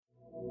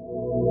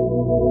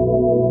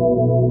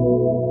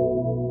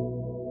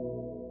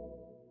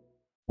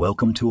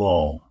Welcome to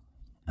all,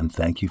 and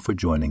thank you for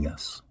joining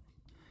us.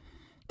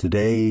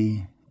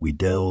 Today, we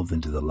delve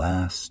into the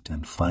last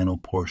and final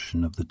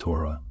portion of the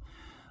Torah,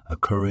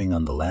 occurring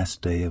on the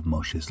last day of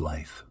Moshe's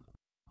life.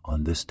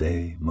 On this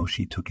day,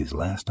 Moshe took his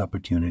last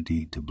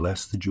opportunity to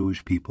bless the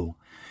Jewish people,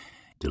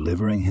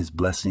 delivering his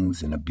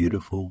blessings in a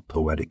beautiful,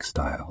 poetic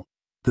style.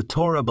 The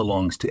Torah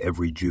belongs to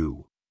every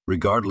Jew,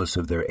 regardless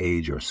of their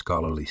age or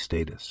scholarly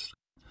status.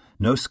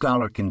 No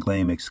scholar can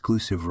claim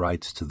exclusive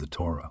rights to the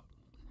Torah.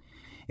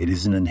 It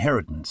is an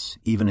inheritance.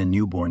 Even a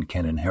newborn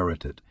can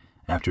inherit it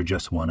after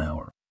just 1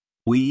 hour.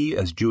 We,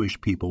 as Jewish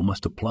people,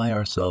 must apply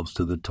ourselves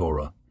to the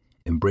Torah,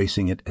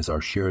 embracing it as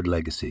our shared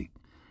legacy.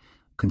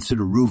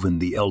 Consider Reuben,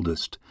 the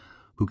eldest,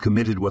 who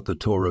committed what the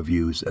Torah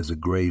views as a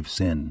grave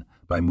sin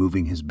by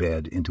moving his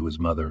bed into his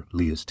mother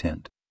Leah's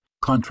tent.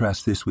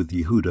 Contrast this with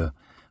Yehuda,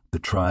 the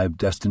tribe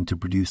destined to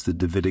produce the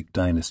Davidic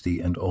dynasty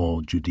and all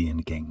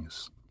Judean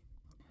kings.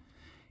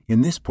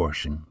 In this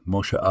portion,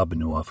 Moshe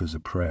Rabbeinu offers a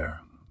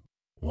prayer.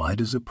 Why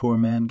does a poor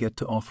man get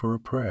to offer a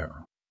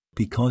prayer?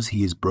 Because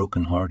he is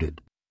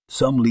broken-hearted.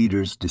 Some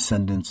leaders,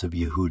 descendants of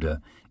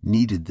Yehuda,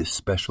 needed this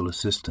special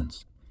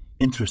assistance.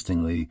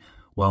 Interestingly,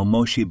 while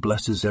Moshe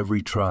blesses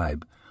every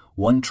tribe,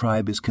 one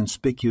tribe is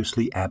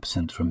conspicuously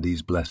absent from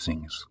these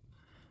blessings,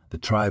 the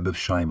tribe of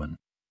Shimon.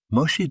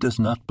 Moshe does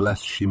not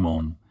bless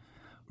Shimon,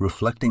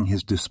 reflecting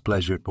his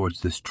displeasure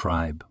towards this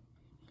tribe.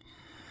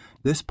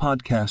 This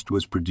podcast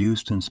was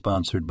produced and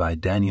sponsored by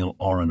Daniel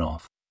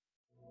Aronoff